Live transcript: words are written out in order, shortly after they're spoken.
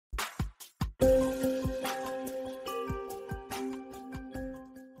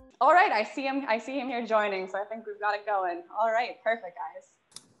All right, I see him here joining, so I think we've got it going. All right, perfect,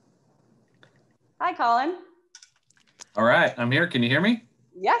 guys. Hi, Collin. All right, I'm here. Can you hear me?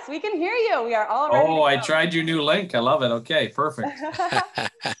 Yes, we can hear you. We are all ready to go. I tried your new link. I love it. Okay, perfect.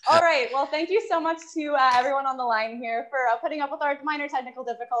 All right, well, thank you so much to everyone on the line here for putting up with our minor technical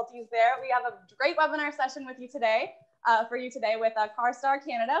difficulties there. We have a great webinar session with you today, with CarStar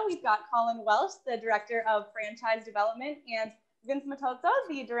Canada. We've got Collin Welsh, the Director of Franchise Development, and Vince Matozzo,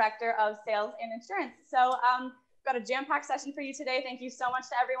 the Director of Sales and Insurance. So we've got a jam-packed session for you today. Thank you so much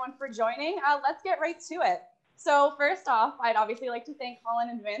to everyone for joining. Let's get right to it. So first off, I'd obviously like to thank Collin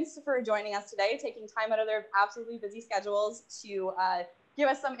and Vince for joining us today, taking time out of their absolutely busy schedules to give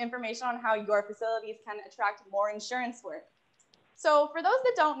us some information on how your facilities can attract more insurance work. So for those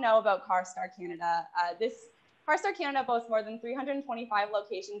that don't know about CarStar Canada, CarStar Canada boasts more than 325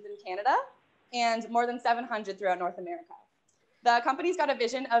 locations in Canada and more than 700 throughout North America. The company's got a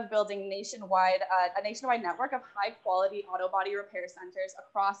vision of building a nationwide network of high-quality auto body repair centers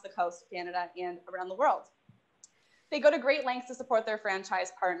across the coast of Canada and around the world. They go to great lengths to support their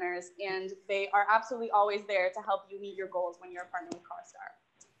franchise partners, and they are absolutely always there to help you meet your goals when you're a partner with CarStar.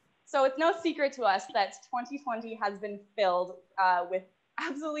 So it's no secret to us that 2020 has been filled with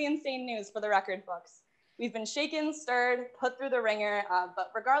absolutely insane news for the record books. We've been shaken, stirred, put through the ringer,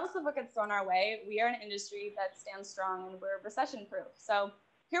 but regardless of what gets thrown our way, we are an industry that stands strong and we're recession-proof. So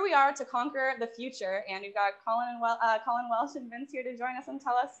here we are to conquer the future, and we've got Collin Welsh and Vince here to join us and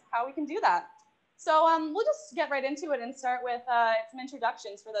tell us how we can do that. So we'll just get right into it and start with some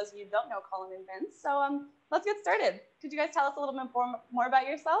introductions for those of you who don't know Collin and Vince. So let's get started. Could you guys tell us a little bit more about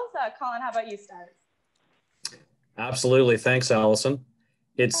yourselves? Collin, how about you start? Absolutely. Thanks, Allison.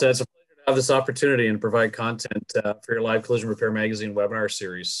 It's a pleasure to have this opportunity and provide content for your live Collision Repair Magazine webinar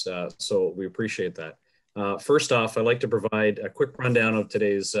series. So we appreciate that. First off, I'd like to provide a quick rundown of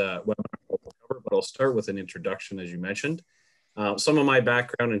today's webinar, but I'll start with an introduction, as you mentioned. Some of my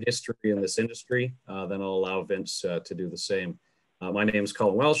background and history in this industry, then I'll allow Vince to do the same. My name is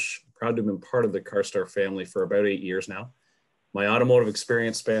Collin Welsh. Proud to have been part of the CarStar family for about 8 years now. My automotive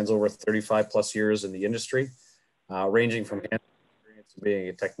experience spans over 35 plus years in the industry, ranging from experience of being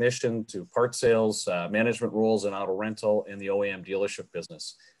a technician to part sales, management roles in auto rental and the OEM dealership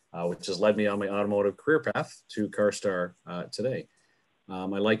business, which has led me on my automotive career path to CarStar today. I'd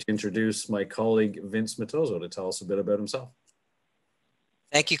like to introduce my colleague, Vince Matozzo, to tell us a bit about himself.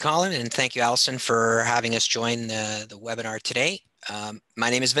 Thank you, Collin, and thank you, Allison, for having us join the webinar today. My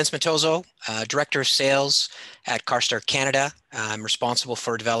name is Vince Matozzo, Director of Sales at CarStar Canada. I'm responsible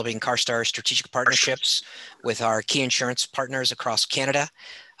for developing CarStar strategic partnerships with our key insurance partners across Canada.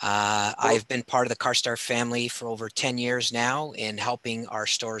 I've been part of the CarStar family for over 10 years now in helping our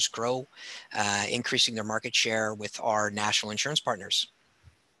stores grow, increasing their market share with our national insurance partners.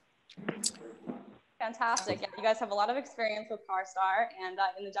 Fantastic. Yeah, you guys have a lot of experience with CarStar and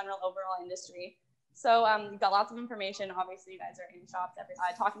in the general overall industry. So you've got lots of information. Obviously, you guys are in shops,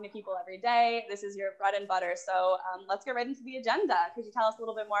 talking to people every day. This is your bread and butter. So let's get right into the agenda. Could you tell us a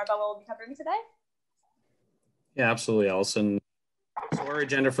little bit more about what we'll be covering today? Yeah, absolutely, Allison. So our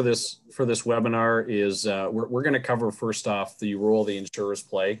agenda for this webinar is we're going to cover, first off, the role the insurers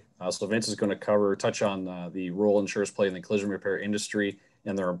play. So Vince is going to touch on the role insurers play in the collision repair industry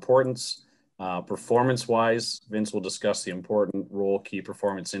and their importance. Performance-wise, Vince will discuss the important role key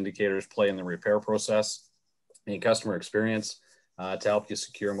performance indicators play in the repair process and customer experience to help you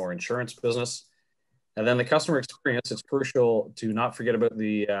secure more insurance business. And then the customer experience, it's crucial to not forget about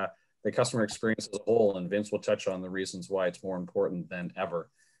the customer experience as a whole, and Vince will touch on the reasons why it's more important than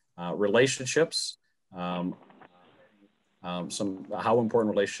ever. Relationships, how important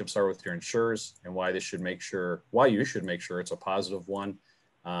relationships are with your insurers and why you should make sure it's a positive one.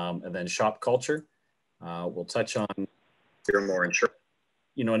 And then shop culture, we'll touch on more insurance.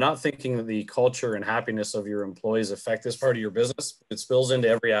 Not thinking that the culture and happiness of your employees affect this part of your business. It spills into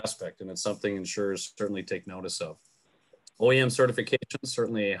every aspect, and it's something insurers certainly take notice of. OEM certification,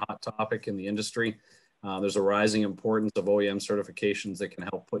 certainly a hot topic in the industry. There's a rising importance of OEM certifications that can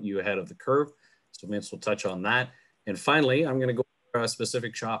help put you ahead of the curve. So Vince will touch on that. And finally, I'm going to go over a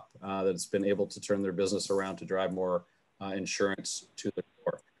specific shop that's been able to turn their business around to drive more insurance to the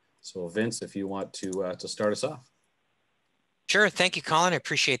door. So Vince, if you want to start us off. Sure. Thank you, Collin. I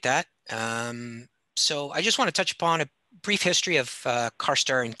appreciate that. So I just want to touch upon a brief history of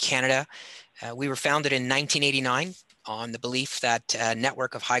CarStar in Canada. We were founded in 1989 on the belief that a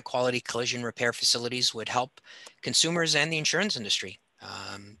network of high quality collision repair facilities would help consumers and the insurance industry.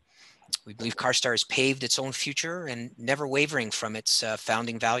 We believe CarStar has paved its own future and never wavering from its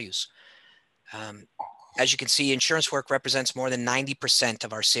founding values. as you can see, insurance work represents more than 90%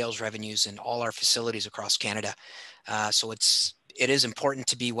 of our sales revenues in all our facilities across Canada. So it is important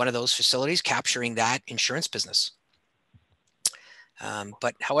to be one of those facilities capturing that insurance business.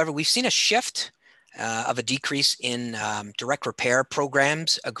 But however, we've seen a shift of a decrease in direct repair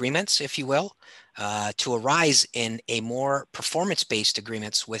programs, agreements, if you will, to a rise in a more performance-based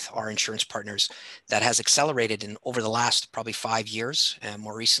agreements with our insurance partners that has accelerated in over the last probably 5 years, and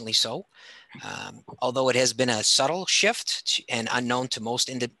more recently so. Although it has been a subtle shift and unknown to most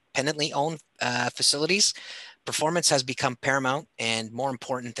independently owned facilities, performance has become paramount and more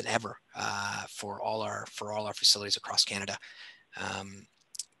important than ever for all our facilities across Canada.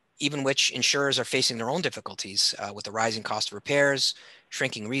 Even which insurers are facing their own difficulties with the rising cost of repairs,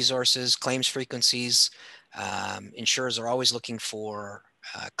 shrinking resources, claims frequencies. Insurers are always looking for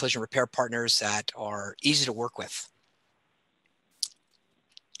collision repair partners that are easy to work with.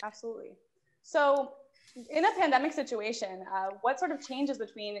 Absolutely. So in a pandemic situation, what sort of changes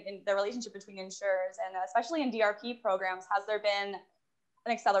in the relationship between insurers and especially in DRP programs? Has there been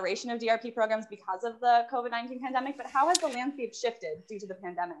an acceleration of DRP programs because of the COVID-19 pandemic, but how has the landscape shifted due to the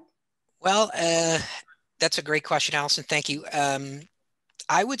pandemic? Well, that's a great question, Allison. Thank you.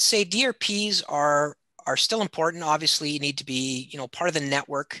 I would say DRPs are still important. Obviously, you need to be, part of the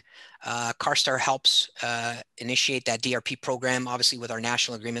network. CarStar helps initiate that DRP program, obviously with our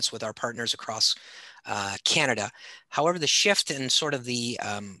national agreements with our partners across Canada. However, the shift in sort of the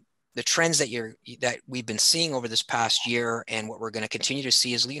trends that we've been seeing over this past year, and what we're going to continue to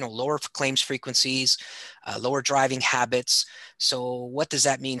see is, lower claims frequencies, lower driving habits. So what does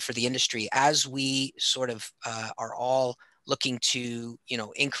that mean for the industry as we sort of are all looking to,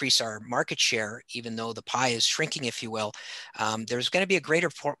 increase our market share, even though the pie is shrinking, if you will? There's going to be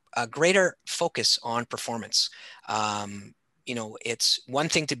a greater focus on performance. It's one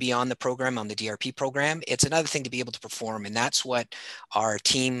thing to be on the program, on the DRP program. It's another thing to be able to perform. And that's what our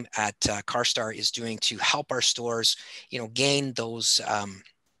team at CarStar is doing to help our stores, gain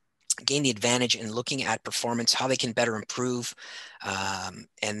the advantage in looking at performance, how they can better improve,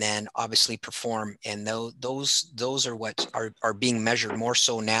 and then obviously perform. And those are what are being measured more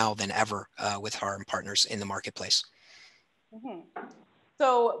so now than ever with our partners in the marketplace. Mm-hmm.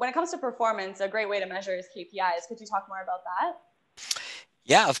 So when it comes to performance, a great way to measure is KPIs. Could you talk more about that?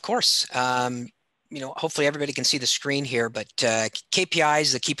 Yeah, of course. Hopefully everybody can see the screen here, but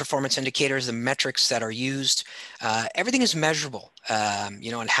KPIs, the key performance indicators, the metrics that are used, everything is measurable,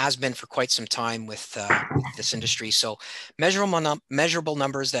 and has been for quite some time with this industry. So measurable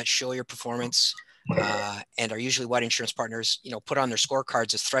numbers that show your performance and are usually what insurance partners, put on their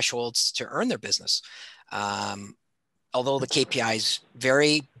scorecards as thresholds to earn their business. Although the KPIs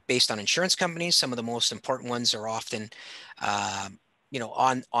vary based on insurance companies, some of the most important ones are often,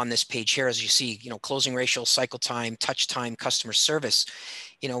 on this page here, as you see, closing ratio, cycle time, touch time, customer service.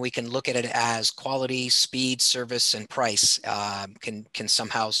 We can look at it as quality, speed, service, and price. Can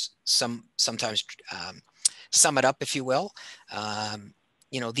sometimes sum it up, if you will.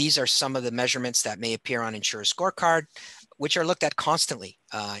 These are some of the measurements that may appear on insurer scorecard, which are looked at constantly,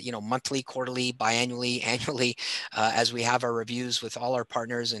 monthly, quarterly, biannually, annually, as we have our reviews with all our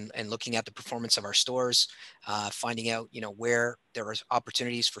partners and looking at the performance of our stores, finding out, where there are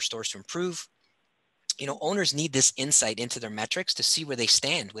opportunities for stores to improve. Owners need this insight into their metrics to see where they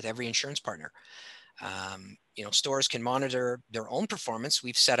stand with every insurance partner. Stores can monitor their own performance.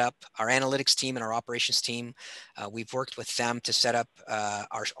 We've set up our analytics team and our operations team. We've worked with them to set up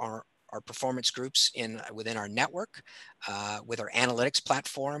our performance groups within our network. With our analytics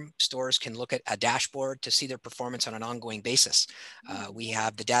platform, stores can look at a dashboard to see their performance on an ongoing basis. We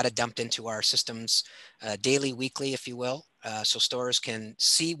have the data dumped into our systems daily, weekly, if you will. So stores can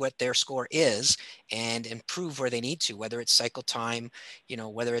see what their score is and improve where they need to, whether it's cycle time,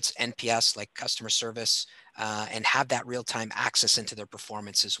 whether it's NPS, like customer service, and have that real-time access into their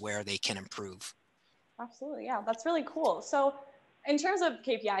performances where they can improve. Absolutely. Yeah, that's really cool. So in terms of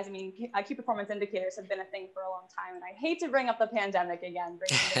KPIs, key performance indicators have been a thing for a long time, and I hate to bring up the pandemic again,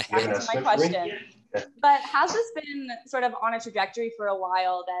 bringing this back into my question, but has this been sort of on a trajectory for a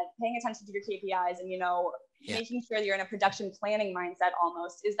while, that paying attention to your KPIs and, making sure that you're in a production planning mindset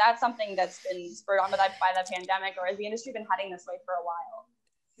almost, is that something that's been spurred on by the pandemic, or has the industry been heading this way for a while?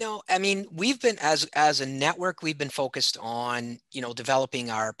 No, we've been, as a network, we've been focused on, developing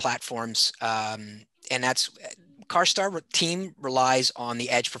our platforms, and that's CarStar team relies on the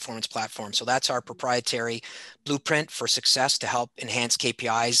Edge Performance Platform. So that's our proprietary blueprint for success to help enhance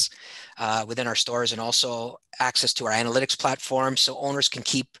KPIs within our stores, and also access to our analytics platform so owners can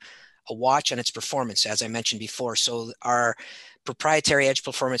keep a watch on its performance, as I mentioned before. So our proprietary edge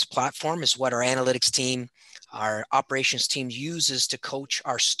performance platform is what our analytics team, our operations team uses to coach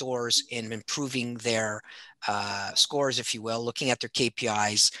our stores in improving their scores, if you will, looking at their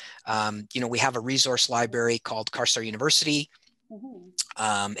KPIs. We have a resource library called CarStar University.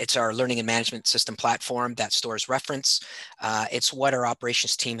 It's our learning and management system platform that stores reference. It's what our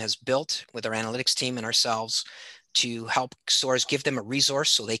operations team has built with our analytics team and ourselves to help stores, give them a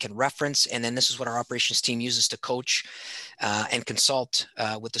resource so they can reference. And then this is what our operations team uses to coach and consult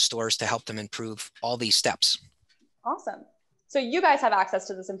with the stores to help them improve all these steps. Awesome. So you guys have access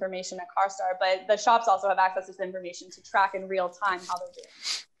to this information at CarStar, but the shops also have access to this information to track in real time how they're doing.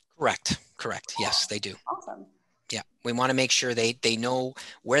 Correct. Yes, they do. Awesome. Yeah, we want to make sure they know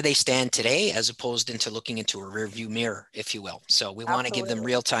where they stand today as opposed into looking into a rear view mirror, if you will. So we want to give them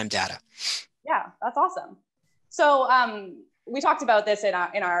real-time data. Yeah, that's awesome. So we talked about this in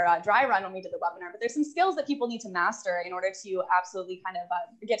our dry run when we did the webinar, but there's some skills that people need to master in order to absolutely kind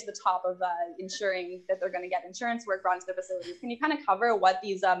of get to the top of ensuring that they're going to get insurance work brought into their facilities. Can you kind of cover what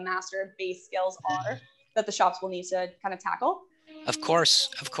these master base skills are that the shops will need to kind of tackle? Of course.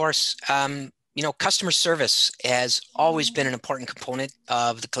 Customer service has always been an important component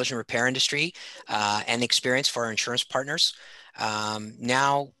of the collision repair industry and the experience for our insurance partners.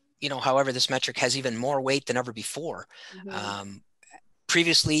 Now, however, this metric has even more weight than ever before.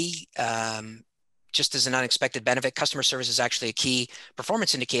 Previously, just as an unexpected benefit, customer service is actually a key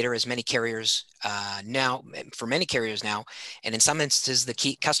performance indicator as many carriers now, and in some instances, the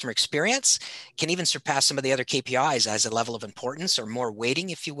key customer experience can even surpass some of the other KPIs as a level of importance or more weighting,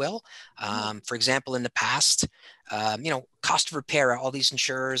 if you will. For example, in the past, cost of repair, all these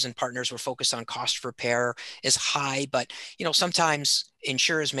insurers and partners were focused on cost of repair is high, but, sometimes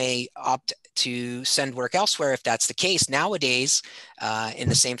insurers may opt to send work elsewhere if that's the case. Nowadays, in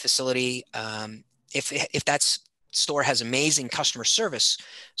the same facility, if that store has amazing customer service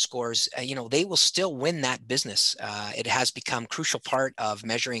scores, they will still win that business. It has become a crucial part of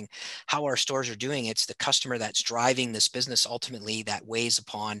measuring how our stores are doing. It's the customer that's driving this business ultimately that weighs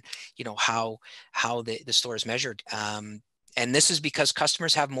upon, how the store is measured. And this is because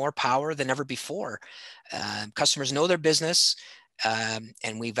customers have more power than ever before. Customers know their business.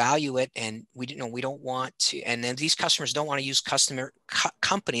 And we value it, and we don't want to. And then these customers don't want to use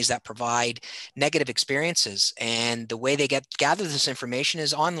companies that provide negative experiences. And the way they gather this information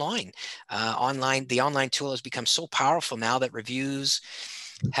is online. The online tool has become so powerful now that reviews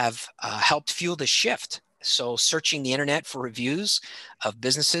have helped fuel the shift. So searching the internet for reviews of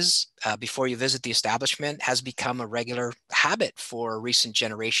businesses before you visit the establishment has become a regular habit for recent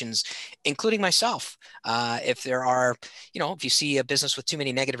generations, including myself. If you see a business with too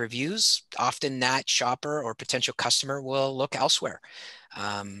many negative reviews, often that shopper or potential customer will look elsewhere.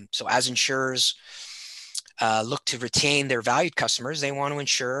 So as insurers look to retain their valued customers, they want to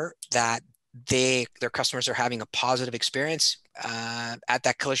ensure that their customers are having a positive experience at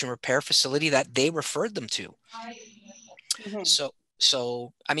that collision repair facility that they referred them to. So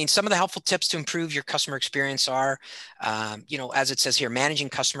some of the helpful tips to improve your customer experience are, as it says here, managing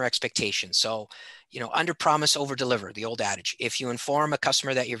customer expectations. So, under promise, over deliver, the old adage. If you inform a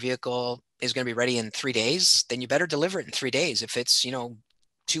customer that your vehicle is going to be ready in 3 days, then you better deliver it in 3 days. If it's,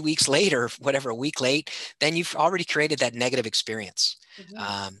 2 weeks late or whatever, a week late, then you've already created that negative experience.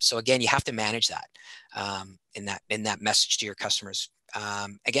 So again, you have to manage that in that message to your customers.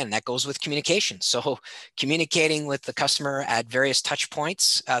 Again, that goes with communication. So communicating with the customer at various touch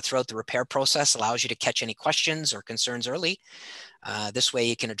points throughout the repair process allows you to catch any questions or concerns early. This way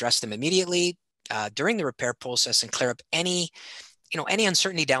you can address them immediately during the repair process and clear up any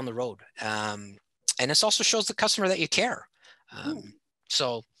uncertainty down the road. And this also shows the customer that you care.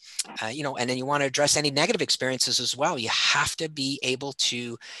 And then you want to address any negative experiences as well. You have to be able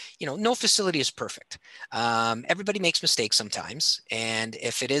to, no facility is perfect. Everybody makes mistakes sometimes. And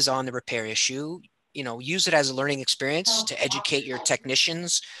if it is on the repair issue, use it as a learning experience to educate your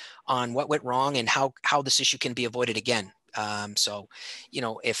technicians on what went wrong and how this issue can be avoided again.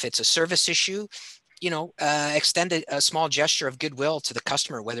 If it's a service issue, extend a small gesture of goodwill to the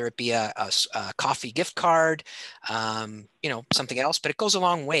customer, whether it be a coffee gift card, something else, but it goes a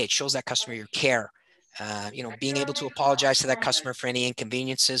long way. It shows that customer your care. Being able to apologize to that customer for any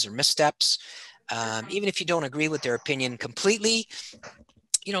inconveniences or missteps, even if you don't agree with their opinion completely.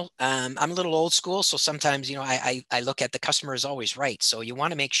 I'm a little old school, so sometimes, I look at the customer is always right. So you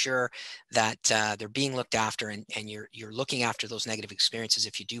want to make sure that they're being looked after and you're looking after those negative experiences.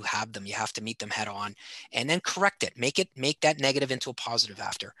 If you do have them, you have to meet them head on and then correct it. Make that negative into a positive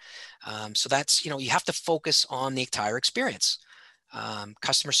after. So that's, you have to focus on the entire experience.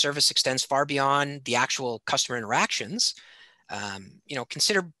 Customer service extends far beyond the actual customer interactions.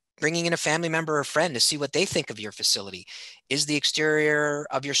 Consider bringing in a family member or friend to see what they think of your facility. Is the exterior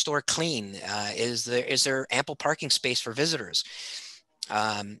of your store clean? Is there ample parking space for visitors?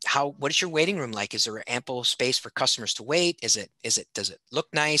 What is your waiting room like? Is there ample space for customers to wait? Does it look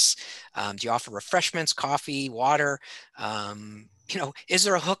nice? Do you offer refreshments, coffee, water? Is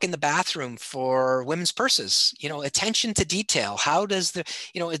there a hook in the bathroom for women's purses? Attention to detail. How does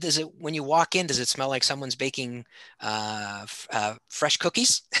when you walk in, does it smell like someone's baking fresh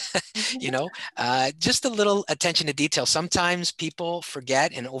cookies? Just a little attention to detail. Sometimes people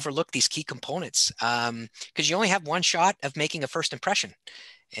forget and overlook these key components because you only have one shot of making a first impression.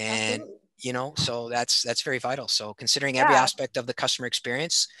 And so that's very vital. So considering every aspect of the customer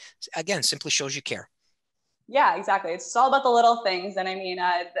experience, again, simply shows you care. Yeah, exactly. It's all about the little things. And I mean,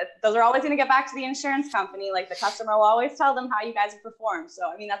 those are always going to get back to the insurance company. Like the customer will always tell them how you guys have performed. So,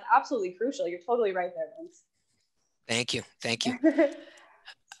 I mean, that's absolutely crucial. You're totally right there, Vince. Thank you. Thank you.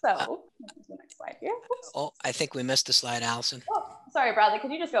 So, the next slide here. Oops. Oh, I think we missed the slide, Allison. Oh, sorry, Bradley.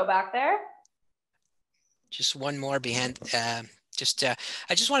 Could you just go back there? Just one more behind. I just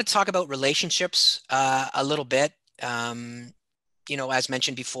want to talk about relationships a little bit. As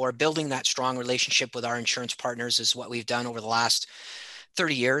mentioned before, building that strong relationship with our insurance partners is what we've done over the last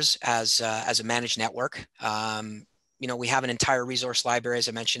 30 years as a managed network. We have an entire resource library, as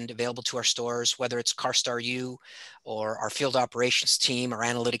I mentioned, available to our stores, whether it's CarStar U or our field operations team, our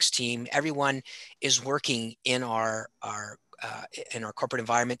analytics team. Everyone is working in our corporate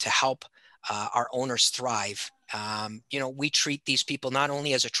environment to help our owners thrive. We treat these people not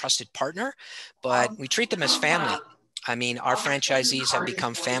only as a trusted partner, but we treat them as family. I mean, our franchisees have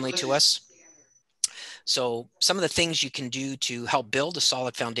become family to us. So some of the things you can do to help build a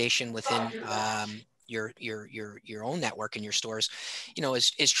solid foundation within your own network and your stores,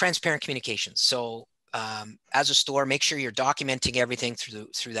 is transparent communication. So as a store, make sure you're documenting everything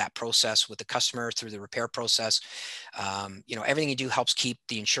through that process with the customer, through the repair process. Everything you do helps keep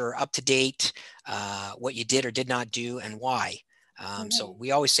the insurer up to date, what you did or did not do and why. So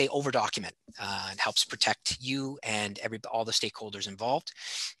we always say over document. It helps protect you and all the stakeholders involved.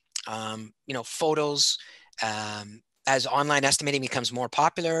 Photos, as online estimating becomes more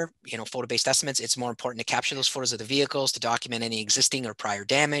popular, photo-based estimates, it's more important to capture those photos of the vehicles to document any existing or prior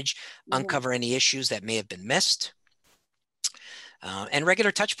damage, uncover any issues that may have been missed. And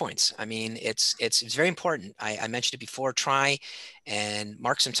regular touch points. I mean, it's very important. I mentioned it before. Try and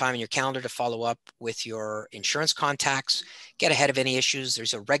mark some time in your calendar to follow up with your insurance contacts. Get ahead of any issues.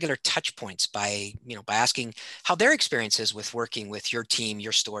 There's a regular touch points by asking how their experience is with working with your team,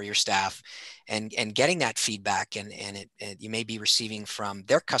 your store, your staff, and getting that feedback. And you may be receiving from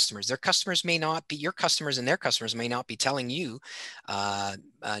their customers. Their customers may not be your customers, and their customers may not be telling you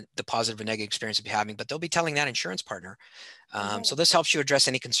the positive or negative experience they'll be having, but they'll be telling that insurance partner. So this helps you address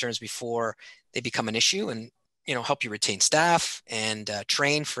any concerns before they become an issue, and help you retain staff and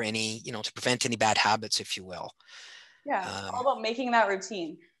train for any to prevent any bad habits, if you will. Yeah, all about making that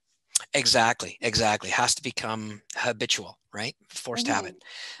routine. Exactly. It has to become habitual, right? Forced habit.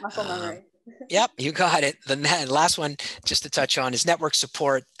 Muscle memory. Yep, you got it. The last one, just to touch on, is network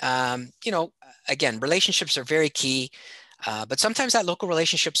support. Again, relationships are very key. But sometimes that local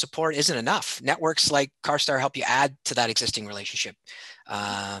relationship support isn't enough. Networks like CarStar help you add to that existing relationship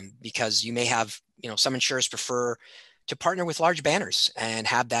because you may have, some insurers prefer to partner with large banners and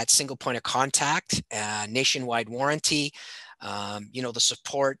have that single point of contact, nationwide warranty, the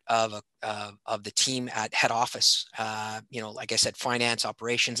support of the team at head office, like I said, finance,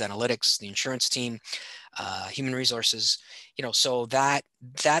 operations, analytics, the insurance team, human resources, so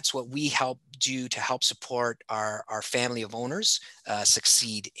that's what we help do to help support our family of owners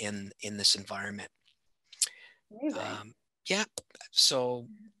succeed in this environment. Yeah. So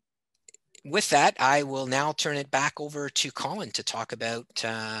with that, I will now turn it back over to Collin to talk about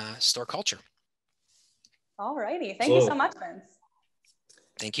store culture. All righty. Thank you so much, Vince.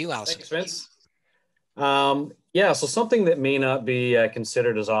 Thank you, Allison. Thanks, Vince. So something that may not be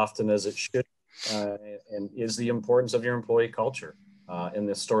considered as often as it should and is the importance of your employee culture in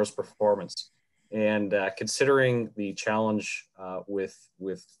the store's performance. And considering the challenge with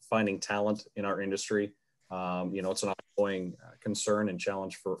finding talent in our industry, it's an ongoing concern and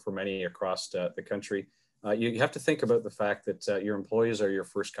challenge for many across the country. You have to think about the fact that your employees are your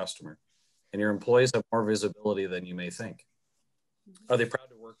first customer, and your employees have more visibility than you may think. Are they proud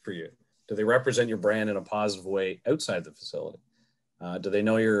to work for you? Do they represent your brand in a positive way outside the facility? Do they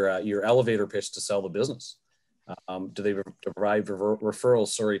know your elevator pitch to sell the business? Do they provide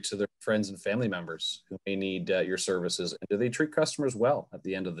referrals, to their friends and family members who may need your services? And do they treat customers well at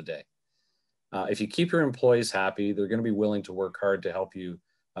the end of the day? If you keep your employees happy, they're going to be willing to work hard to help you,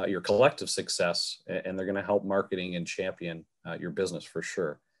 your collective success, and they're going to help marketing and champion your business for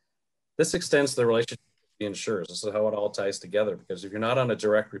sure. This extends the relationship with the insurers. This is how it all ties together, because if you're not on a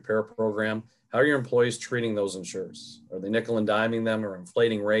direct repair program, how are your employees treating those insurers? Are they nickel and diming them or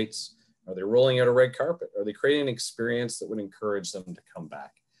inflating rates? Are they rolling out a red carpet? Are they creating an experience that would encourage them to come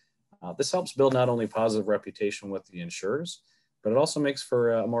back? This helps build not only positive reputation with the insurers, but it also makes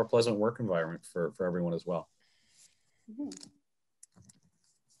for a more pleasant work environment for everyone as well. Mm-hmm.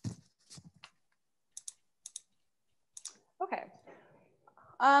 Okay.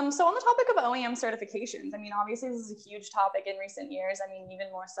 So on the topic of OEM certifications, I mean, obviously this is a huge topic in recent years. I mean, even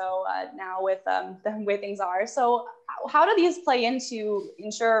more so now with the way things are. So how do these play into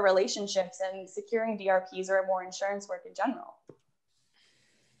insurer relationships and securing DRPs or more insurance work in general?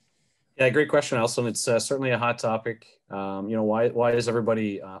 Yeah, great question, Alison. It's certainly a hot topic. Why is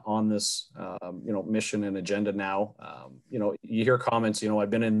everybody on this, mission and agenda now? You hear comments, I've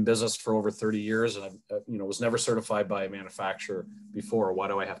been in business for over 30 years and I, was never certified by a manufacturer before. Why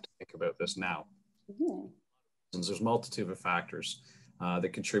do I have to think about this now? Mm-hmm. There's a multitude of factors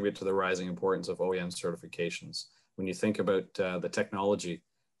that contribute to the rising importance of OEM certifications. When you think about the technology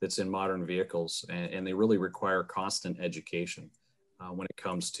that's in modern vehicles, and they really require constant education. When it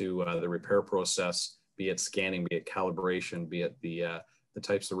comes to the repair process, be it scanning, be it calibration, be it the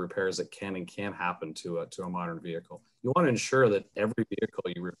types of repairs that can and can't happen to a modern vehicle. You want to ensure that every vehicle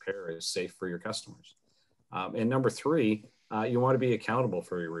you repair is safe for your customers. And number three, you want to be accountable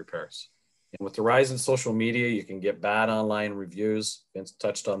for your repairs. And with the rise in social media, you can get bad online reviews. Vince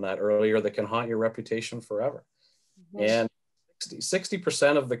touched on that earlier, that can haunt your reputation forever. Mm-hmm. And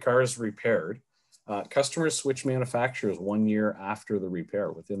 60% of the cars repaired, customers switch manufacturers 1 year after the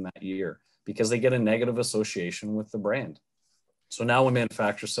repair, within that year, because they get a negative association with the brand. So now when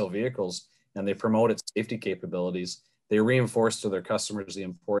manufacturers sell vehicles and they promote its safety capabilities, they reinforce to their customers the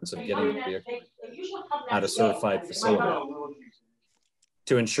importance of getting the vehicle at a certified facility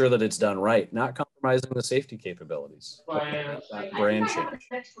to ensure that it's done right, not compromising the safety capabilities, but that brand change.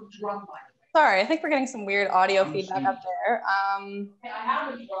 Sorry, I think we're getting some weird audio feedback up there.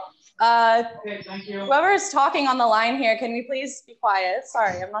 Whoever's talking on the line here, can we please be quiet?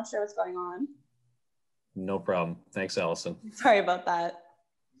 Sorry, I'm not sure what's going on. No problem. Thanks, Alison. Sorry about that.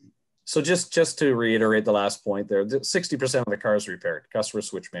 So just to reiterate the last point there, 60% of the cars repaired, customers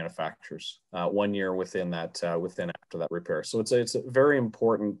switch manufacturers 1 year within after that repair. So it's very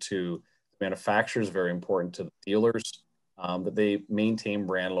important to manufacturers, very important to the dealers, that they maintain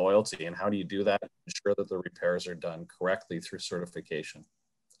brand loyalty. And how do you do that? Ensure that the repairs are done correctly through certification.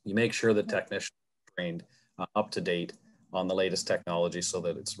 You make sure the technician is trained up to date on the latest technology so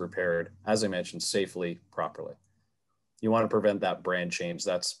that it's repaired, as I mentioned, safely, properly. You want to prevent that brand change.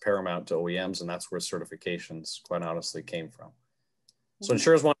 That's paramount to OEMs, and that's where certifications, quite honestly, came from. So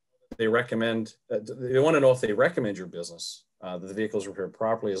insurers want they want to know if they recommend your business, that the vehicle is repaired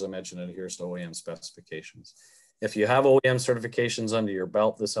properly, as I mentioned, and adheres to OEM specifications. If you have OEM certifications under your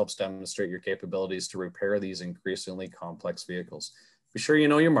belt, this helps demonstrate your capabilities to repair these increasingly complex vehicles. Be sure you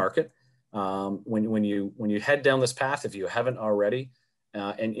know your market. When you head down this path, if you haven't already,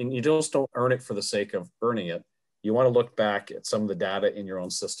 and you just don't earn it for the sake of earning it, you want to look back at some of the data in your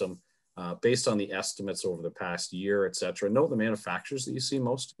own system based on the estimates over the past year, et cetera. Note the manufacturers that you see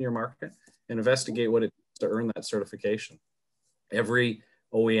most in your market and investigate what it takes to earn that certification. Every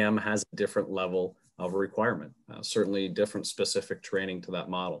OEM has a different level of a requirement, certainly different specific training to that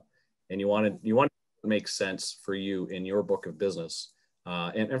model. And you want to make sense for you in your book of business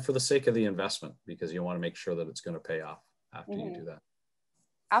and for the sake of the investment, because you want to make sure that it's going to pay off after you do that.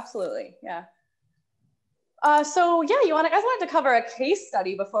 Absolutely, yeah. So yeah, you guys wanted to cover a case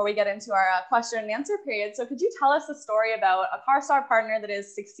study before we get into our question and answer period. So could you tell us a story about a CarStar partner that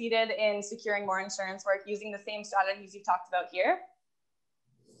has succeeded in securing more insurance work using the same strategies you've talked about here?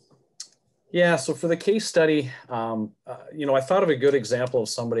 Yeah, so for the case study, I thought of a good example of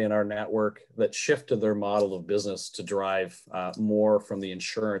somebody in our network that shifted their model of business to drive more from the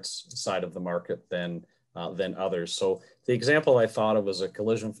insurance side of the market than others. So the example I thought of was a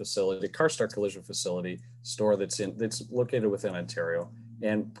collision facility, CarStar collision facility store that's located within Ontario.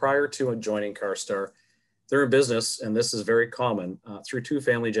 And prior to joining CarStar, they're in business, and this is very common, through two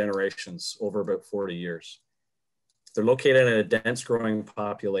family generations over about 40 years. They're located in a dense growing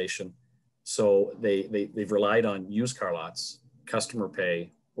population. So they've relied on used car lots, customer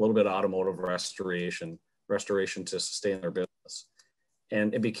pay, a little bit of automotive restoration to sustain their business.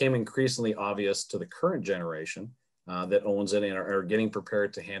 And it became increasingly obvious to the current generation that owns it and are getting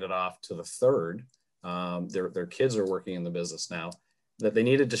prepared to hand it off to the third. Their kids are working in the business now, that they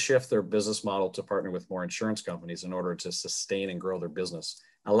needed to shift their business model to partner with more insurance companies in order to sustain and grow their business,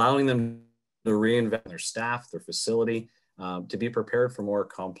 allowing them to reinvest in their staff, their facility, to be prepared for more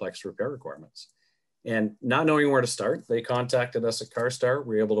complex repair requirements. And not knowing where to start, they contacted us at CarStar.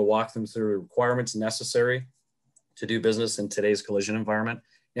 We were able to walk them through the requirements necessary to do business in today's collision environment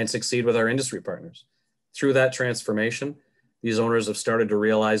and succeed with our industry partners. Through that transformation, these owners have started to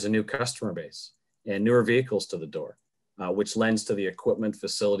realize a new customer base and newer vehicles to the door, which lends to the equipment,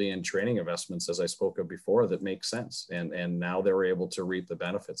 facility, and training investments, as I spoke of before, that make sense. And now they were able to reap the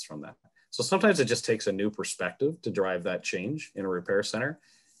benefits from that. So sometimes it just takes a new perspective to drive that change in a repair center.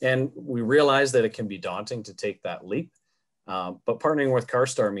 And we realize that it can be daunting to take that leap. But partnering with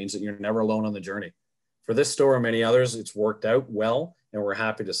CarStar means that you're never alone on the journey. For this store and many others, it's worked out well, and we're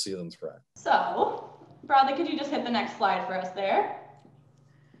happy to see them thrive. So, Bradley, could you just hit the next slide for us there?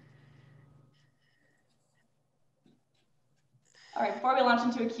 All right, before we launch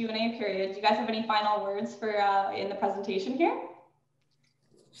into a Q&A period, do you guys have any final words for in the presentation here?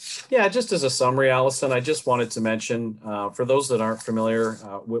 Yeah, just as a summary, Allison, I just wanted to mention, for those that aren't familiar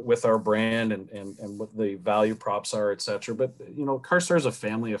with our brand and what the value props are, et cetera, but, you know, CarStar is a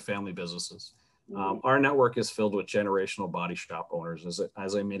family of family businesses. Our network is filled with generational body shop owners,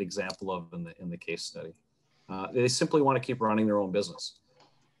 as I made example of in the case study. They simply want to keep running their own business.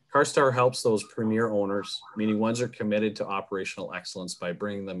 CarStar helps those premier owners, meaning ones who are committed to operational excellence, by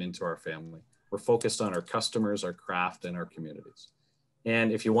bringing them into our family. We're focused on our customers, our craft, and our communities.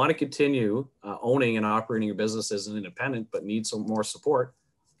 And if you want to continue owning and operating your business as an independent, but need some more support,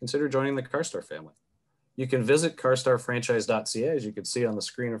 consider joining the CarStar family. You can visit carstarfranchise.ca, as you can see on the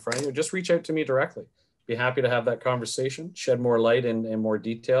screen in front of you. Just reach out to me directly. Be happy to have that conversation, shed more light and more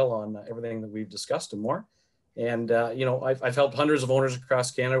detail on everything that we've discussed and more. And, you know, I've helped hundreds of owners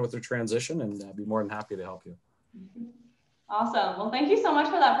across Canada with their transition, and I'd be more than happy to help you. Awesome. Well, thank you so much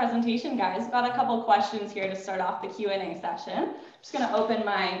for that presentation, guys. Got a couple questions here to start off the Q&A session. Just going to open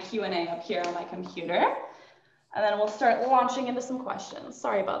my Q&A up here on my computer, and then we'll start launching into some questions.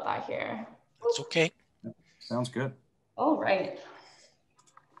 Sorry about that here. It's okay. Sounds good. All right.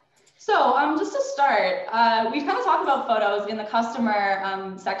 So just to start, we've kind of talked about photos in the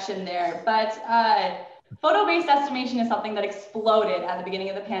customer section there, but photo-based estimation is something that exploded at the beginning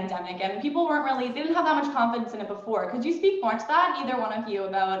of the pandemic, and people they didn't have that much confidence in it before. Could you speak more to that, either one of you,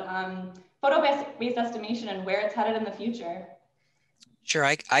 about photo-based estimation and where it's headed in the future? Sure,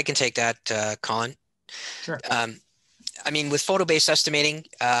 I can take that, Collin. Sure. I mean, with photo-based estimating,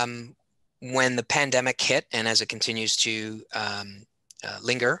 when the pandemic hit, and as it continues to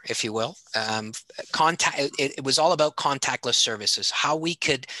linger, if you will, it was all about contactless services, how we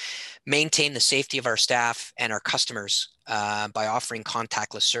could maintain the safety of our staff and our customers by offering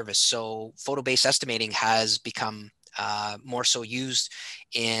contactless service. So photo-based estimating has become more so used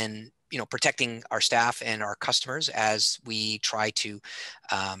in, you know, protecting our staff and our customers as we try to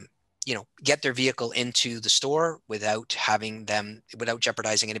you know, get their vehicle into the store without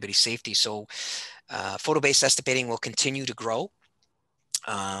jeopardizing anybody's safety. So photo-based estimating will continue to grow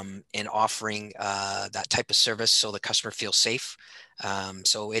in offering that type of service so the customer feels safe.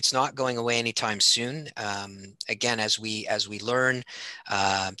 So it's not going away anytime soon. Again, as we learn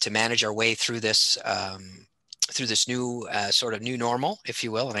to manage our way through this new sort of new normal, if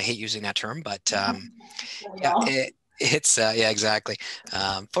you will, and I hate using that term, but yeah, yeah, exactly.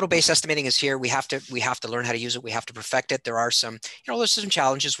 Photo-based estimating is here. We have to learn how to use it. We have to perfect it. There are some, you know, there's some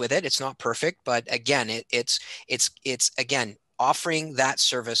challenges with it. It's not perfect, but again, it's again, offering that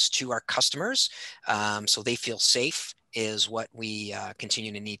service to our customers so they feel safe is what we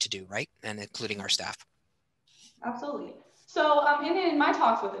continue to need to do, right? And including our staff. Absolutely. So in my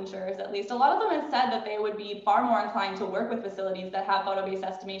talks with insurers, at least, a lot of them have said that they would be far more inclined to work with facilities that have photo-based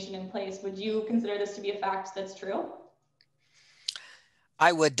estimation in place. Would you consider this to be a fact that's true?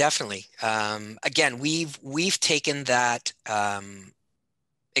 I would definitely. Again, we've taken that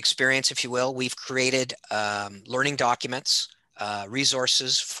experience, if you will. We've created learning documents,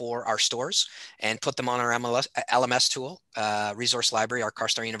 resources for our stores, and put them on our LMS tool, resource library, our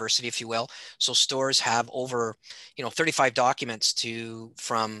CarStar University, if you will. So stores have over, 35 documents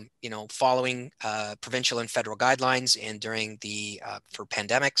from following provincial and federal guidelines, and during for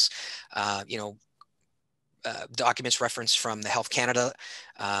pandemics, documents referenced from the Health Canada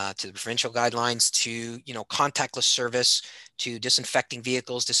to the provincial guidelines to contactless service, to disinfecting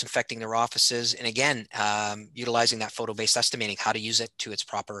vehicles, disinfecting their offices, and again utilizing that photo-based estimating, how to use it to its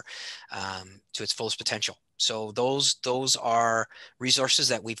proper to its fullest potential. So those are resources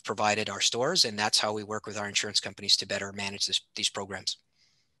that we've provided our stores, and that's how we work with our insurance companies to better manage these programs.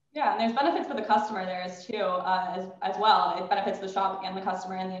 Yeah, and there's benefits for the customer there as well. It benefits the shop and the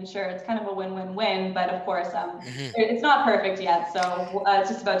customer and the insurer. It's kind of a win-win-win, but of course, it's not perfect yet. So it's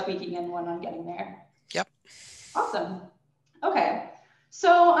just about tweaking and one on getting there. Yep. Awesome. Okay. So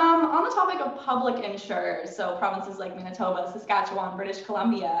on the topic of public insurers, so provinces like Manitoba, Saskatchewan, British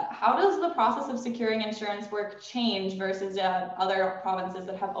Columbia, how does the process of securing insurance work change versus other provinces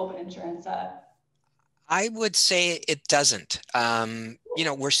that have open insurance? I would say it doesn't.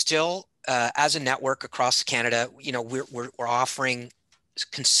 We're still, as a network across Canada, we're offering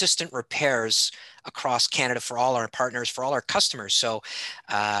consistent repairs across Canada for all our partners, for all our customers. So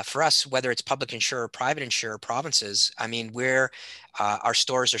for us, whether it's public insurer, private insurer, provinces, I mean, our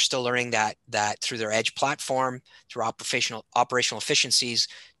stores are still learning that through their Edge platform, through operational efficiencies,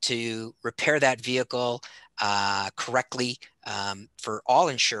 to repair that vehicle correctly for all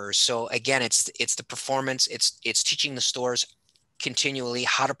insurers. So again, it's the performance. It's teaching the stores continually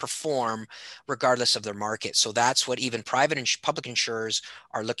how to perform regardless of their market. So that's what even private and public insurers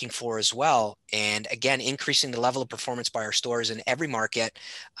are looking for as well. And again, increasing the level of performance by our stores in every market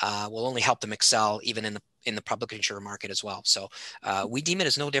will only help them excel even in the public insurer market as well. So we deem it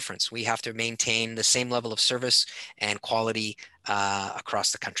as no difference. We have to maintain the same level of service and quality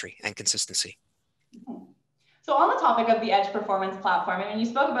across the country and consistency. So on the topic of the Edge performance platform, I mean, you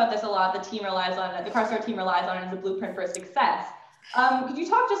spoke about this a lot. The CarStar team relies on it as a blueprint for success. Could you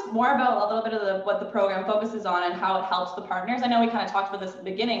talk just more about a little bit of what the program focuses on and how it helps the partners? I know we kind of talked about this at the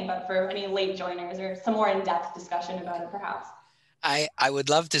beginning, but for any late joiners or some more in-depth discussion about it, perhaps. I would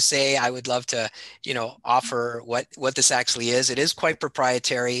love to say, I would love to, offer what this actually is. It is quite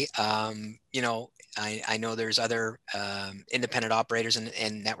proprietary. I know there's other independent operators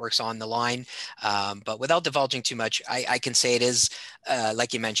and networks on the line, but without divulging too much, I can say it is,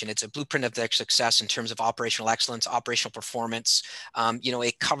 like you mentioned, it's a blueprint of their success in terms of operational excellence, operational performance.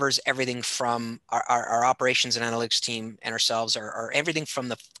 It covers everything from our operations and analytics team and ourselves,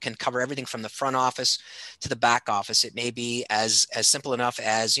 can cover everything from the front office to the back office. It may be as simple enough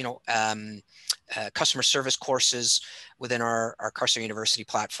as, customer service courses within our CarStar University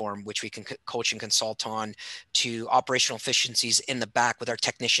platform, which we can coach and consult on, to operational efficiencies in the back with our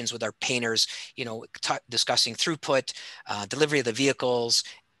technicians, with our painters, discussing throughput, delivery of the vehicles,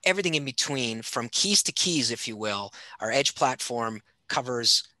 everything in between, from keys to keys, if you will. Our Edge platform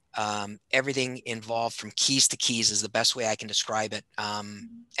covers everything involved from keys to keys is the best way I can describe it.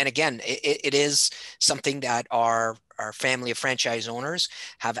 And again, it is something that our family of franchise owners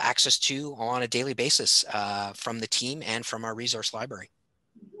have access to on a daily basis from the team and from our resource library.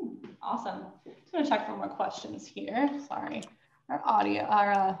 Awesome. Just going to check for more questions here. Sorry,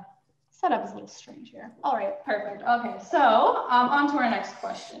 our setup is a little strange here. All right, perfect. Okay, so on to our next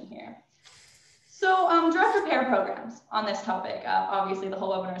question here. So direct repair programs on this topic, obviously the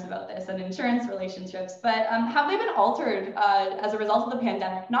whole webinar is about this and insurance relationships, but have they been altered as a result of the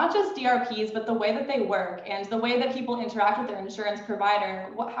pandemic? Not just DRPs, but the way that they work and the way that people interact with their insurance provider.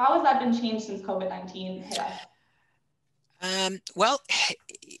 How has that been changed since COVID-19 hit us? Well,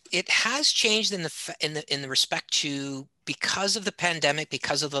 it has changed in the respect to, because of the pandemic,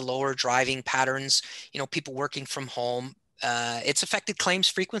 because of the lower driving patterns, people working from home. It's affected claims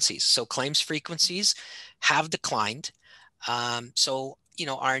frequencies. So claims frequencies have declined. So,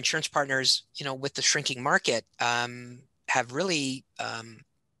 our insurance partners, with the shrinking market, have really,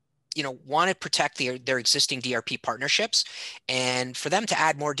 want to protect their existing DRP partnerships. And for them to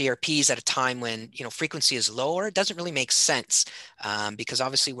add more DRPs at a time when, frequency is lower, it doesn't really make sense, because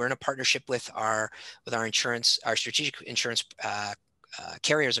obviously we're in a partnership with our strategic insurance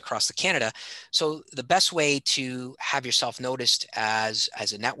carriers across the Canada. So the best way to have yourself noticed as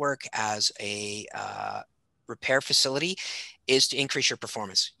a network, as a repair facility, is to increase your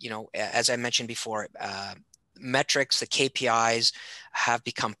performance. As I mentioned before, metrics, the KPIs have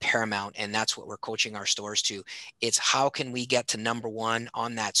become paramount, and that's what we're coaching our stores to. It's how can we get to number one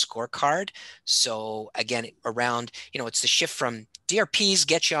on that scorecard? So again, around, it's the shift from DRPs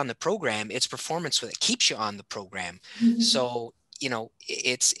get you on the program, it's performance that keeps you on the program. Mm-hmm. So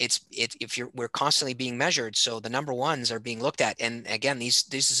we're constantly being measured. So the number ones are being looked at. And again, this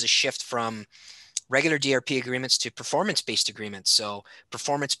is a shift from regular DRP agreements to performance-based agreements. So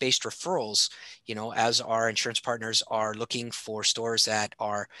performance-based referrals, as our insurance partners are looking for stores that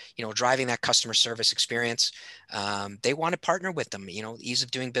are, driving that customer service experience, they want to partner with them, ease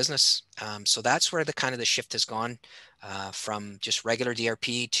of doing business. So that's where the shift has gone from just regular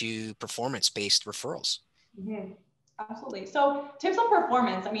DRP to performance-based referrals. Mm-hmm. Absolutely. So tips on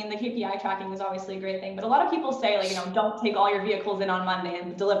performance. I mean, the KPI tracking is obviously a great thing, but a lot of people say, like, don't take all your vehicles in on Monday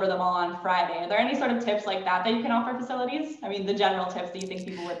and deliver them all on Friday. Are there any sort of tips like that that you can offer facilities? I mean, the general tips that you think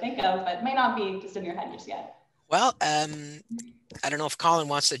people would think of, but may not be just in your head just yet. Well, I don't know if Collin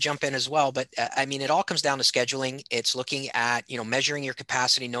wants to jump in as well, but I mean, it all comes down to scheduling. It's looking at, measuring your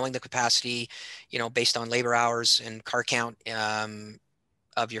capacity, knowing the capacity, based on labor hours and car count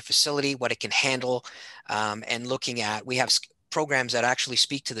of your facility, what it can handle, and looking at, we have programs that actually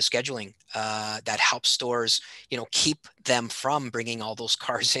speak to the scheduling that help stores, keep them from bringing all those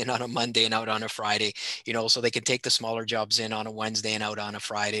cars in on a Monday and out on a Friday, so they can take the smaller jobs in on a Wednesday and out on a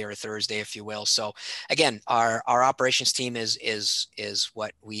Friday or a Thursday, if you will. So again, our operations team is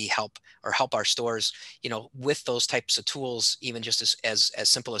what we help our stores, with those types of tools, even just as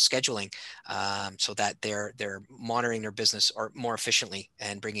simple as scheduling, so that they're monitoring their business or more efficiently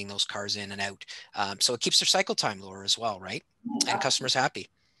and bringing those cars in and out. So it keeps their cycle time lower as well, right? And customers happy.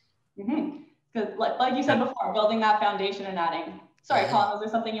 Because like you said before, building that foundation and adding. Sorry, Collin, was there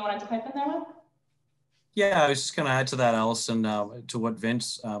something you wanted to pipe in there with? Yeah, I was just going to add to that, Allison, to what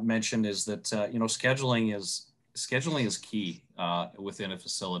Vince mentioned, is that scheduling is key within a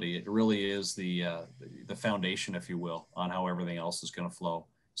facility. It really is the foundation, if you will, on how everything else is going to flow.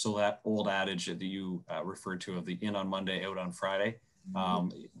 So that old adage that you referred to of the in on Monday, out on Friday,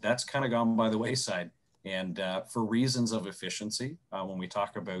 that's kind of gone by the wayside. And for reasons of efficiency, when we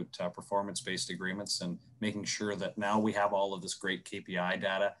talk about performance-based agreements and making sure that now we have all of this great KPI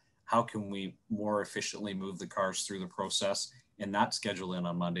data, how can we more efficiently move the cars through the process and not schedule in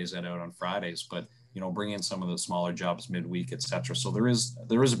on Mondays and out on Fridays, but bring in some of the smaller jobs midweek, et cetera. So there is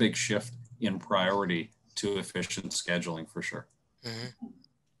a big shift in priority to efficient scheduling for sure.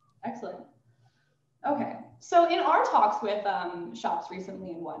 Excellent. Okay, so in our talks with shops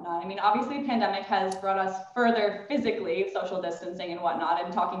recently and whatnot, I mean, obviously the pandemic has brought us further physically, social distancing and whatnot,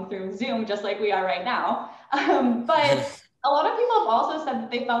 and talking through Zoom just like we are right now. But a lot of people have also said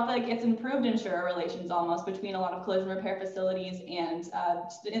that they felt like it's improved insurer relations almost between a lot of collision repair facilities and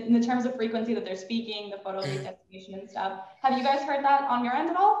in the terms of frequency that they're speaking, the photo-based estimation and stuff. Have you guys heard that on your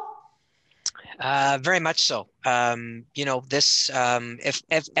end at all? Very much so. This,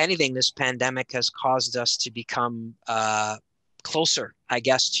 if anything, this pandemic has caused us to become closer, I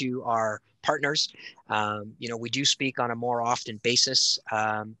guess, to our partners. We do speak on a more often basis,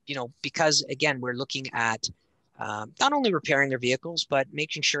 because again, we're looking at not only repairing their vehicles, but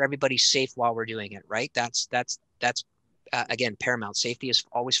making sure everybody's safe while we're doing it, right? That's again, paramount. Safety is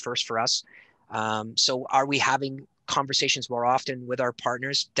always first for us. So are we having conversations more often with our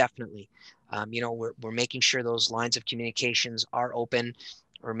partners? Definitely. We're making sure those lines of communications are open.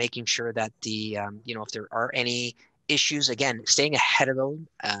 We're making sure that if there are any issues, again, staying ahead of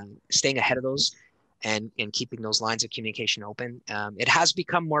those and keeping those lines of communication open. It has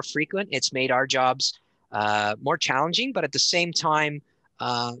become more frequent. It's made our jobs more challenging, but at the same time,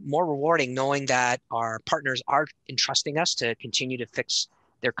 more rewarding, knowing that our partners are entrusting us to continue to fix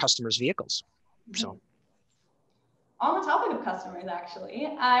their customers' vehicles. So. On the topic of customers, actually,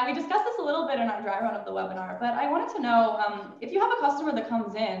 we discussed this a little bit in our dry run of the webinar, but I wanted to know if you have a customer that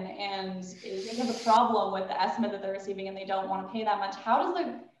comes in and they have a problem with the estimate that they're receiving and they don't want to pay that much, how does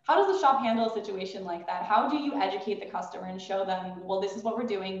the shop handle a situation like that? How do you educate the customer and show them, well, this is what we're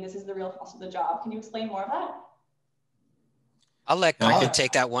doing, this is the real cost of the job? Can you explain more of that? I'll let Collin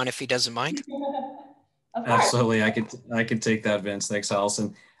take that one if he doesn't mind. Absolutely, I could take that, Vince. Thanks,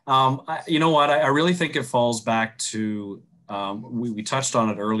 Allison. You know what? I really think it falls back to, we touched on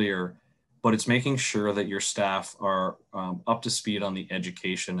it earlier, but it's making sure that your staff are up to speed on the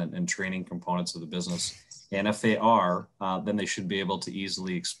education and training components of the business. And if they are, then they should be able to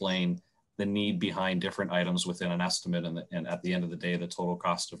easily explain the need behind different items within an estimate and at the end of the day, the total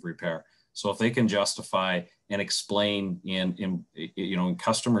cost of repair. So if they can justify and explain in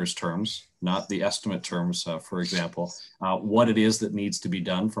customers' terms, not the estimate terms, for example, what it is that needs to be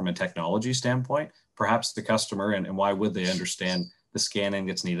done from a technology standpoint, perhaps the customer, and why would they understand the scanning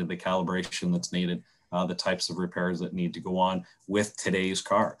that's needed, the calibration that's needed, the types of repairs that need to go on with today's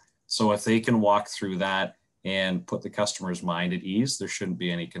car. So if they can walk through that and put the customer's mind at ease, there shouldn't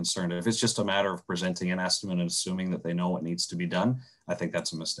be any concern. If it's just a matter of presenting an estimate and assuming that they know what needs to be done, I think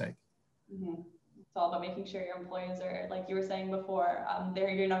that's a mistake. It's all about making sure your employees are, like you were saying before, they're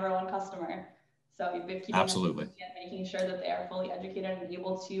your number one customer. So you've been keeping absolutely them and making sure that they are fully educated and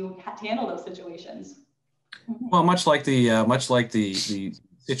able to handle those situations. Well, much like the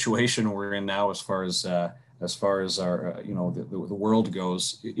situation we're in now, as far as as far as our, the world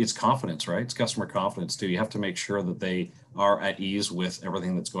goes, it's confidence, right? It's customer confidence too. You have to make sure that they are at ease with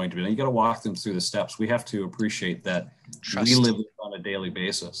everything that's going to be done. You got to walk them through the steps. We have to appreciate that Trust. we live on a daily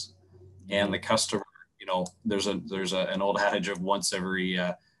basis, and the customer, there's an old adage of once every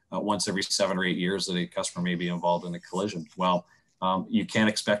 7 or 8 years that a customer may be involved in a collision. Well, you can't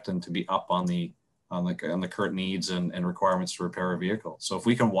expect them to be up on the current needs and requirements to repair a vehicle. So if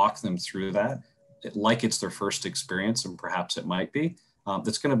we can walk them through that, like it's their first experience, and perhaps it might be,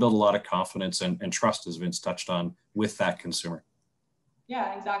 that's going to build a lot of confidence and trust, as Vince touched on, with that consumer.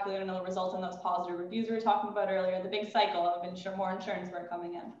 Yeah, exactly. And it'll result in those positive reviews we were talking about earlier, the big cycle of more insurance work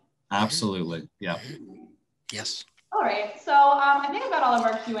coming in. Absolutely. Yeah. Yes. All right. So I think I've got all of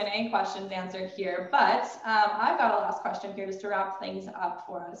our Q&A questions answered here, but I've got a last question here just to wrap things up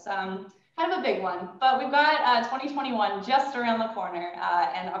for us. Kind of a big one, but we've got 2021 just around the corner,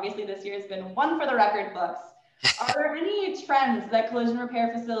 and obviously this year has been one for the record books. Are there any trends that collision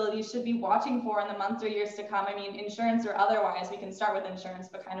repair facilities should be watching for in the months or years to come? I mean, insurance or otherwise. We can start with insurance,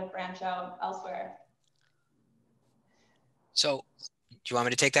 but kind of branch out elsewhere. So, do you want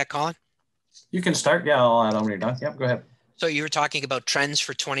me to take that, Collin? You can start. Yeah, I'll add on when you're done. Yep, go ahead. So you were talking about trends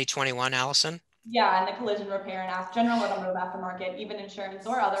for 2021, Allison? Yeah, and the collision repair and general automotive aftermarket, even insurance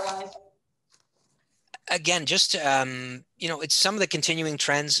or otherwise. Again, just it's some of the continuing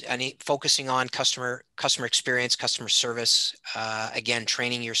trends, and focusing on customer experience, customer service. Again,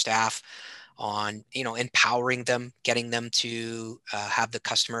 training your staff on empowering them, getting them to have the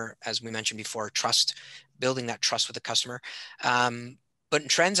customer, as we mentioned before, trust, building that trust with the customer. But in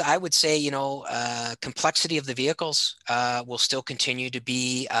trends, I would say, complexity of the vehicles will still continue to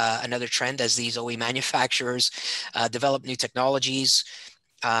be another trend as these OE manufacturers develop new technologies.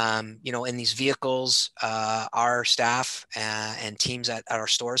 In these vehicles, our staff and teams at our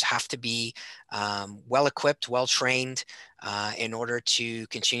stores have to be well equipped, well trained in order to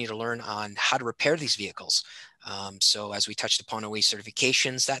continue to learn on how to repair these vehicles. So as we touched upon OE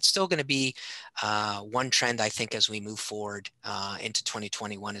certifications, that's still going to be one trend, I think, as we move forward into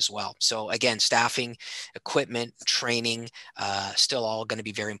 2021 as well. So again, staffing, equipment, training, still all going to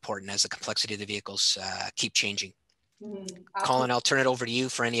be very important as the complexity of the vehicles keep changing. Collin, I'll turn it over to you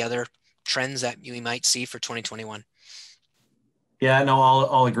for any other trends that you might see for 2021. Yeah, no,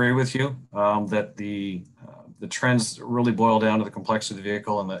 I'll agree with you that the trends really boil down to the complexity of the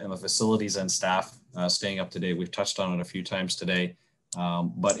vehicle and the facilities and staff staying up to date. We've touched on it a few times today,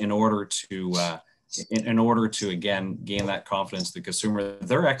 but in order to again gain that confidence, the consumer,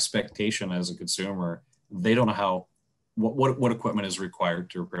 their expectation as a consumer, they don't know what equipment is required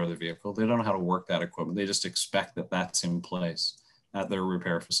to repair the vehicle. They don't know how to work that equipment. They just expect that that's in place at their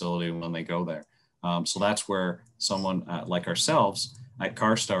repair facility when they go there. So that's where someone like ourselves at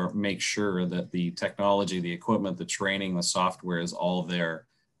CarStar makes sure that the technology, the equipment, the training, the software is all there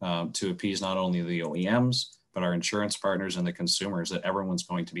to appease not only the OEMs, but our insurance partners and the consumers, that everyone's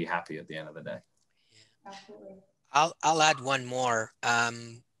going to be happy at the end of the day. Absolutely. I'll add one more.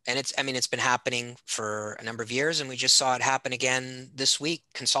 And it's been happening for a number of years, and we just saw it happen again this week.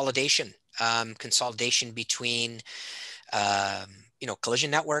 Consolidation between, collision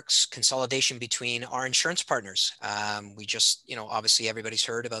networks, consolidation between our insurance partners. We just, obviously everybody's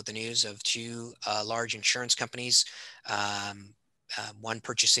heard about the news of two large insurance companies, one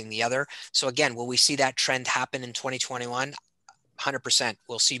purchasing the other. So again, will we see that trend happen in 2021? 100%.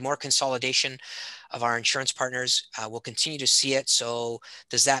 We'll see more consolidation of our insurance partners. We'll continue to see it. So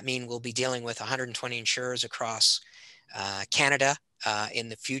does that mean we'll be dealing with 120 insurers across Canada in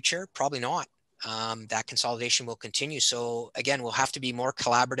the future? Probably not. That consolidation will continue. So again, we'll have to be more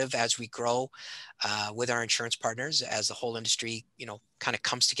collaborative as we grow with our insurance partners, as the whole industry, kind of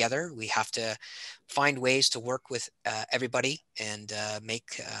comes together. We have to find ways to work with everybody and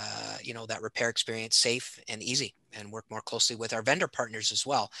make, that repair experience safe and easy, and work more closely with our vendor partners as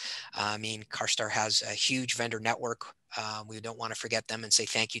well. I mean, CarStar has a huge vendor network. We don't want to forget them and say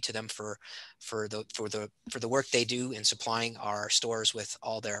thank you to them for the work they do in supplying our stores with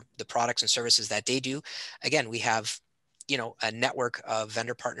all the products and services that they do. Again, we have a network of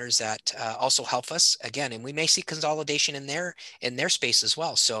vendor partners that also help us again, and we may see consolidation in their space as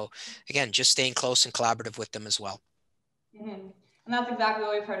well. So again, just staying close and collaborative with them as well. Mm-hmm. And that's exactly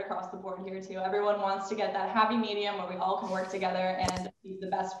what we've heard across the board here too. Everyone wants to get that happy medium where we all can work together and be the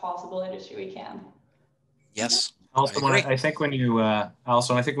best possible industry we can. Yes. Also, I think when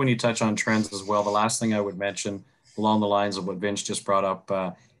you touch on trends as well, the last thing I would mention along the lines of what Vince just brought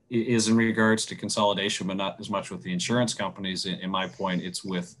up is in regards to consolidation, but not as much with the insurance companies. In my point, it's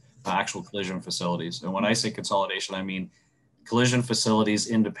with actual collision facilities. And when I say consolidation, I mean collision facilities,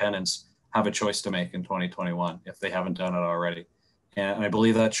 independents have a choice to make in 2021 if they haven't done it already. And I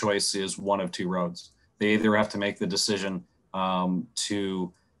believe that choice is one of two roads. They either have to make the decision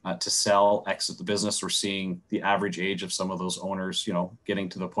to sell, exit the business. We're seeing the average age of some of those owners, you know, getting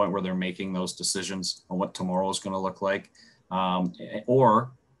to the point where they're making those decisions on what tomorrow is going to look like,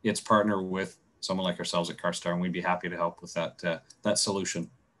 or it's partner with someone like ourselves at CarStar, and we'd be happy to help with that solution.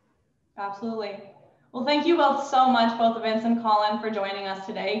 Absolutely. Well, thank you both so much, both Vince and Collin, for joining us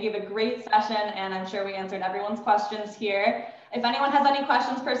today. You gave a great session, and I'm sure we answered everyone's questions here. If anyone has any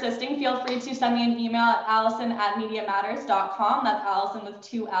questions persisting, feel free to send me an email at allison@mediamatters.com. That's Allison with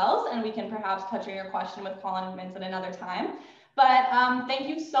 2 L's, and we can perhaps touch on your question with Collin and Vince at another time. But thank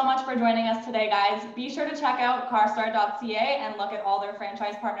you so much for joining us today, guys. Be sure to check out carstar.ca and look at all their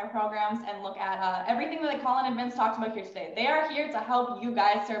franchise partner programs and look at everything that Collin and Vince talked about here today. They are here to help you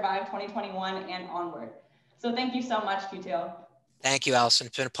guys survive 2021 and onward. So thank you so much, you two. Thank you, Allison.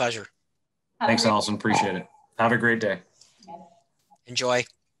 It's been a pleasure. Thanks, Allison. Appreciate it. Have a great day. Yes. Enjoy.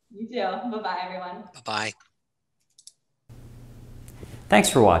 You too. Bye-bye, everyone. Bye-bye. Thanks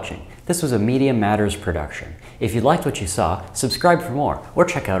for watching. This was a Media Matters production. If you liked what you saw, subscribe for more or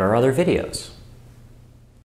check out our other videos.